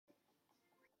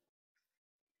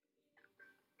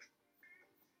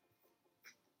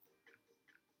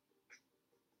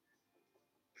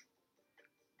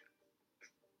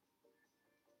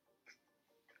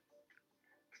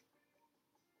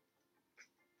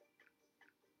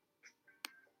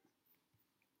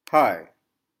Hi,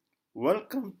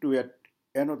 welcome to yet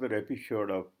another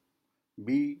episode of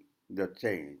Be the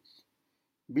Change.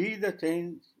 Be the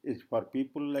Change is for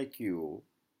people like you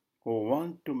who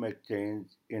want to make change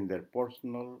in their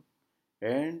personal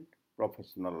and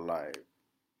professional life.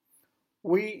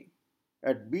 We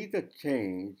at Be the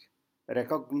Change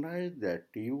recognize that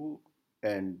you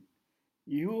and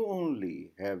you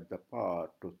only have the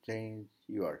power to change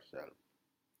yourself.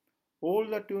 All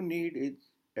that you need is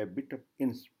a bit of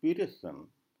inspiration,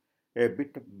 a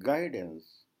bit of guidance,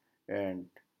 and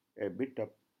a bit of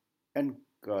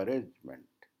encouragement.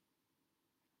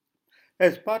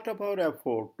 As part of our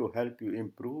effort to help you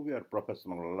improve your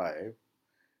professional life,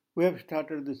 we have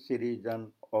started this series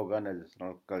on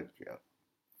organizational culture.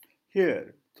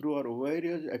 Here, through our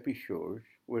various episodes,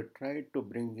 we try to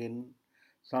bring in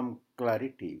some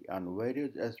clarity on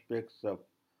various aspects of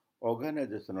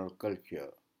organizational culture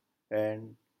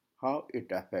and how it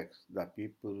affects the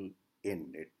people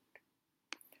in it.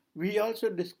 We also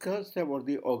discussed about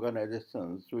the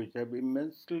organizations which have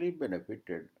immensely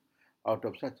benefited out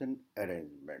of such an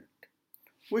arrangement.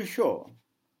 We show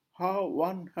how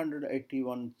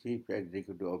 181 chief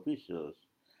executive officers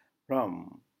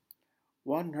from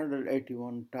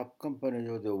 181 top companies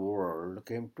of the world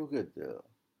came together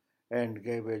and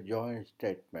gave a joint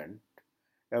statement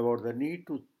about the need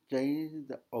to change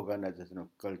the organizational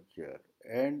culture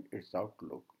and its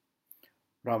outlook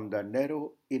from the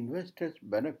narrow investor's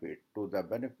benefit to the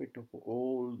benefit of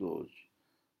all those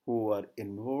who are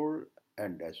involved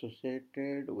and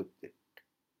associated with it.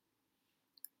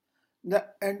 The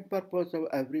end purpose of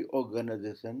every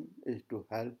organization is to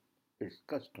help its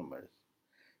customers.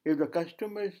 If the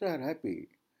customers are happy,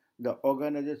 the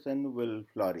organization will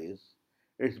flourish,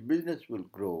 its business will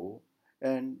grow,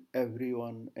 and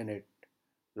everyone in it,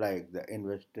 like the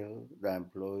investor, the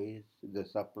employees, the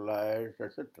suppliers,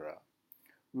 etc.,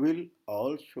 will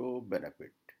also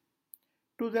benefit.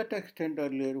 To that extent,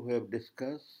 earlier we have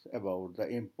discussed about the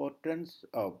importance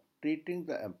of treating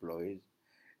the employees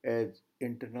as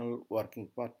internal working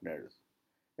partners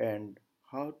and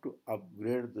how to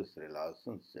upgrade this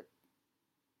relationship.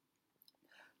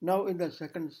 Now, in the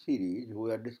second series,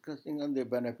 we are discussing on the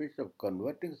benefits of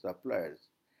converting suppliers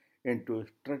into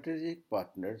strategic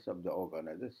partners of the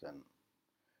organization.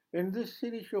 In this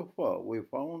series so far, we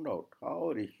found out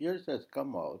how research has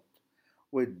come out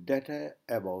with data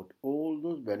about all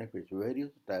those benefits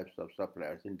various types of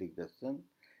suppliers integration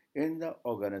in the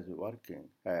organized working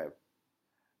have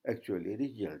actually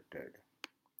resulted.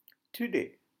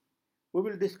 Today, we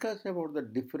will discuss about the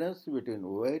difference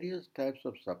between various types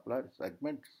of supplier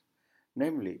segments,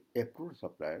 namely approved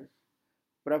suppliers,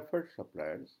 preferred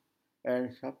suppliers,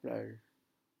 and suppliers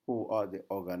who are the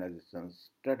organization's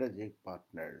strategic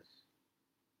partners.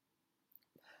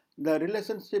 The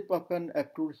relationship of an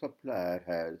approved supplier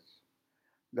has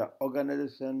the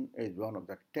organization is one of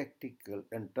the tactical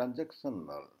and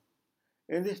transactional.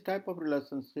 In this type of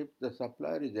relationship, the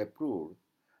supplier is approved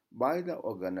by the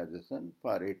organization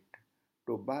for it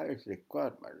to buy its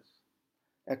requirements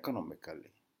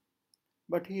economically.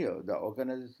 But here, the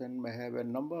organization may have a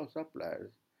number of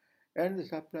suppliers, and the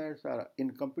suppliers are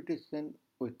in competition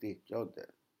with each other.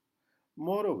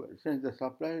 Moreover, since the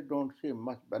suppliers don't see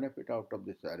much benefit out of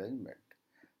this arrangement,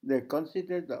 they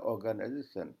consider the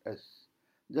organization as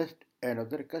just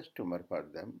another customer for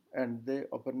them and they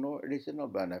offer no additional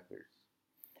benefits.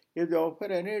 If they offer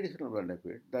any additional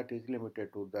benefit, that is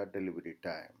limited to the delivery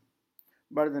time,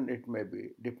 but then it may be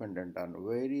dependent on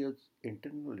various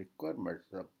internal requirements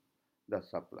of the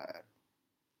supplier.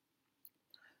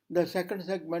 The second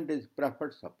segment is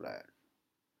preferred supplier.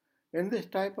 In this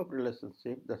type of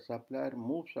relationship, the supplier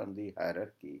moves on the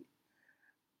hierarchy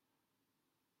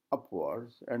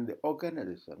upwards and the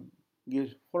organization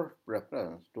gives first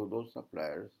preference to those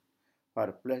suppliers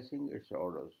for placing its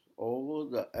orders over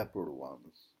the approved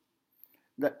ones.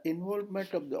 The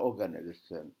involvement of the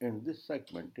organization in this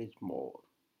segment is more,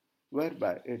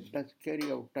 whereby it does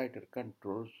carry out tighter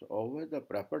controls over the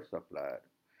preferred supplier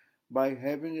by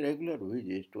having regular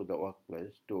visits to the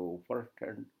workplace to first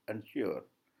ensure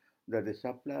that the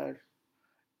supplier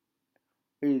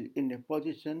is in a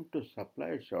position to supply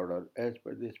its order as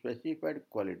per the specified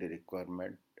quality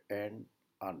requirement and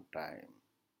on time.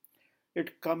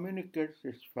 It communicates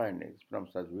its findings from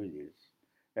such visits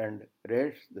and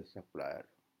rates the supplier.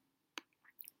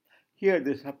 Here,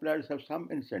 the suppliers have some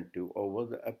incentive over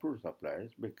the approved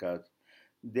suppliers because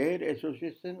their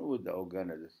association with the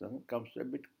organization comes a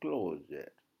bit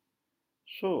closer.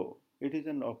 So, it is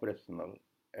an operational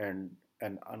and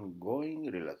an ongoing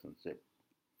relationship.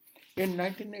 In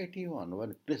 1981,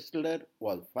 when Chrysler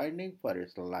was fighting for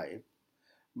its life,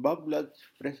 Bob Lutz,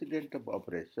 president of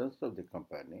operations of the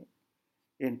company,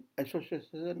 in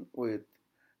association with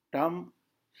Tom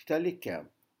Stellikamp,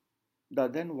 the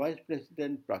then vice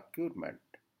president procurement,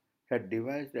 had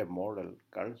devised a model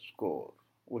called SCORE,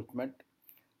 which meant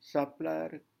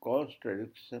supplier cost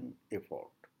reduction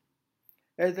effort.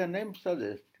 As the name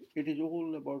suggests, it is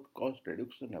all about cost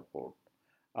reduction effort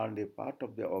on the part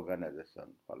of the organization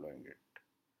following it.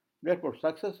 Therefore,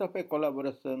 success of a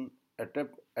collaboration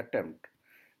attempt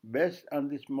based on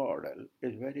this model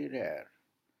is very rare,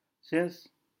 since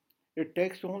it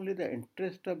takes only the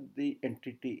interest of the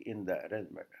entity in the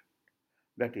arrangement,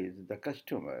 that is, the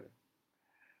customer,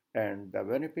 and the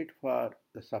benefit for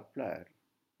the supplier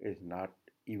is not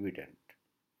evident.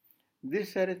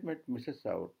 This arrangement misses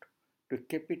out to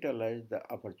capitalize the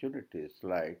opportunities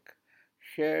like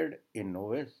shared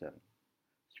innovation,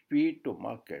 speed to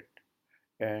market,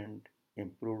 and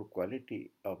improved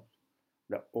quality of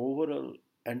the overall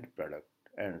end product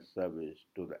and service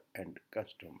to the end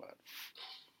customer.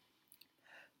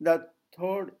 The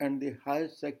third and the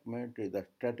highest segment is the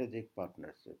strategic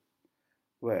partnership,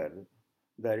 where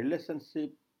the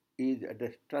relationship is at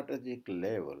a strategic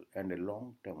level and a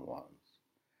long term one.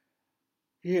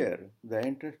 Here, the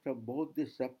interests of both the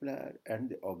supplier and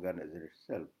the organizer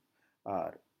itself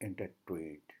are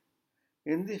intertwined.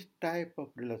 In this type of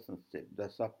relationship, the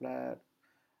supplier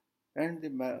and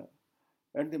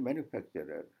the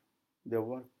manufacturer they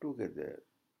work together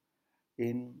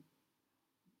in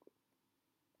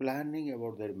planning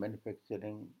about their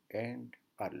manufacturing and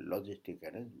or logistic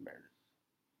arrangements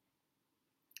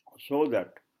so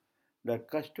that the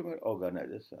customer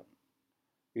organization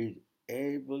is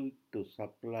able to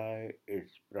supply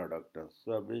its product and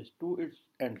service to its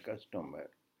end customer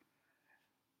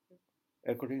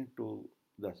according to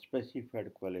the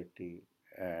specified quality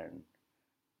and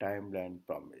timeline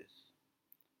promise.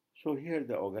 So here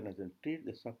the organization treats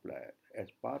the supplier as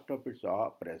part of its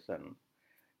operation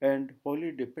and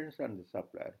wholly depends on the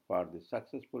supplier for the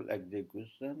successful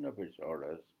execution of its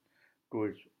orders to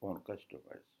its own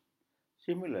customers.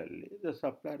 Similarly, the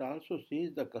supplier also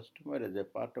sees the customer as a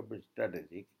part of its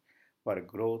strategy for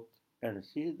growth and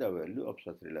sees the value of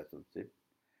such relationship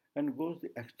and goes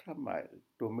the extra mile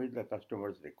to meet the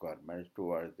customer's requirements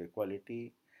towards the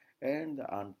quality and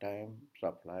the on-time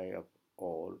supply of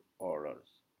all orders.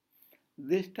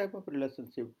 This type of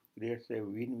relationship creates a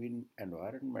win-win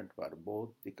environment for both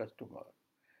the customer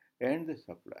and the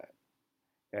supplier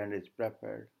and is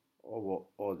preferred over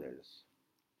others.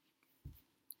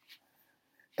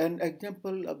 An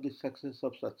example of the success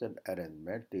of such an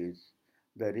arrangement is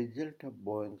the result of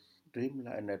Boeing's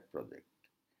Dreamliner project.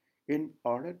 In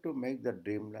order to make the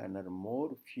Dreamliner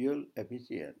more fuel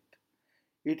efficient,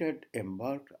 it had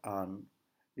embarked on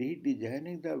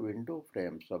redesigning the window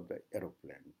frames of the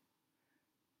aeroplane.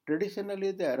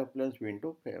 Traditionally, the aeroplane's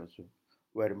window frames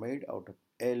were made out of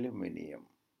aluminium.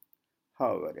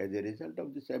 However, as a result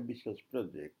of this ambitious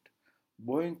project,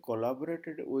 Boeing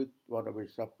collaborated with one of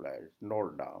its suppliers,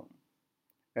 Nordam,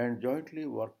 and jointly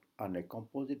worked on a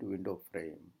composite window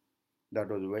frame that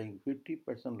was weighing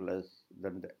 50% less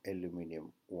than the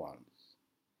aluminium ones.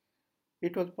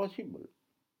 It was possible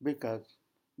because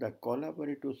the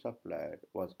collaborative supplier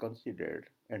was considered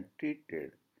and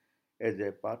treated as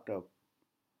a part of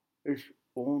its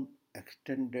own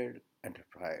extended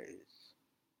enterprise.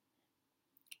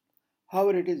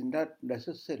 However, it is not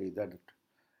necessary that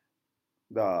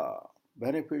the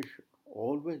benefits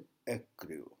always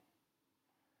accrue.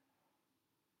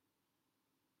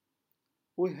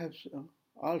 We have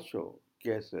also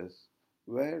cases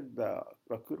where the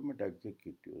procurement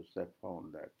executives have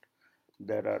found that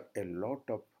there are a lot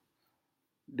of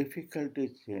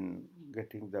difficulties in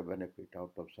getting the benefit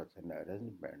out of such an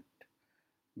arrangement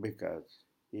because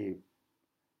if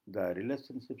the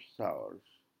relationship sours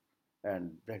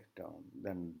and breaks down,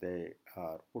 then they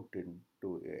are put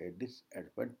into a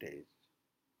disadvantage.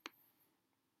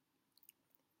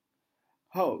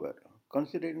 However,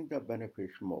 considering the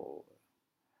benefits more,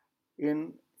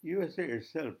 in USA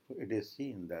itself, it is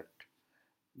seen that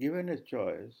given a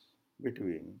choice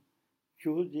between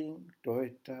choosing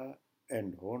Toyota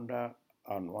and Honda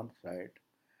on one side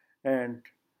and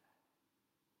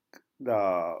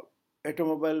the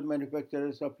automobile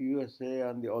manufacturers of USA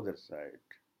on the other side,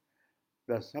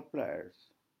 the suppliers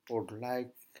would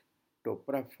like to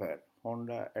prefer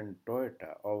Honda and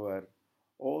Toyota over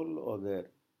all other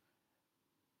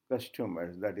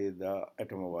customers, that is, the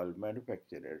automobile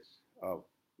manufacturers of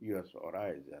US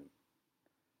origin,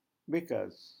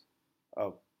 because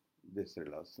of this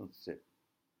relationship.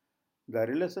 The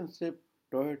relationship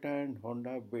Toyota and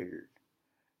Honda build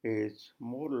is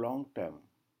more long term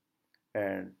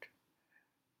and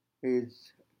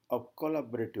is of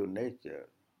collaborative nature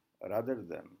rather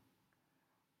than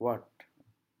what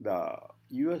the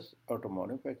US auto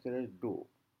manufacturers do,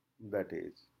 that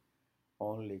is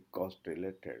only cost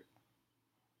related.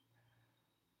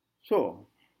 So,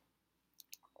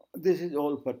 this is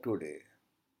all for today.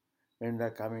 In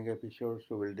the coming episodes,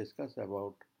 we will discuss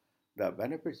about the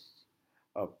benefits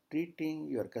of treating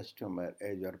your customer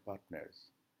as your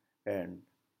partners and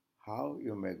how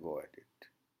you may go at it.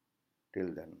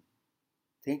 Till then,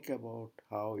 think about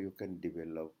how you can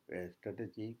develop a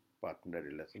strategic partner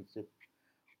relationship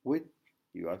with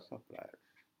your suppliers.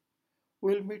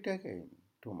 We'll meet again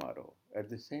tomorrow at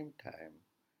the same time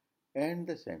and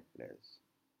the same place.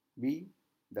 Be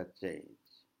the change.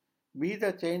 Be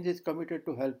the change is committed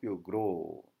to help you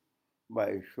grow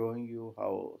by showing you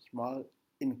how small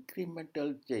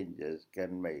incremental changes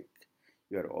can make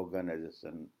your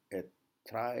organization a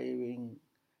thriving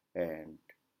and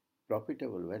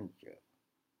profitable venture.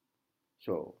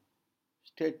 So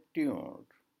stay tuned.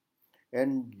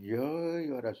 Enjoy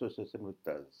your association with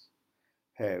us.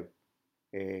 Have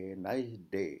a nice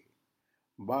day.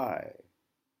 Bye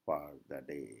for the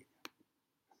day.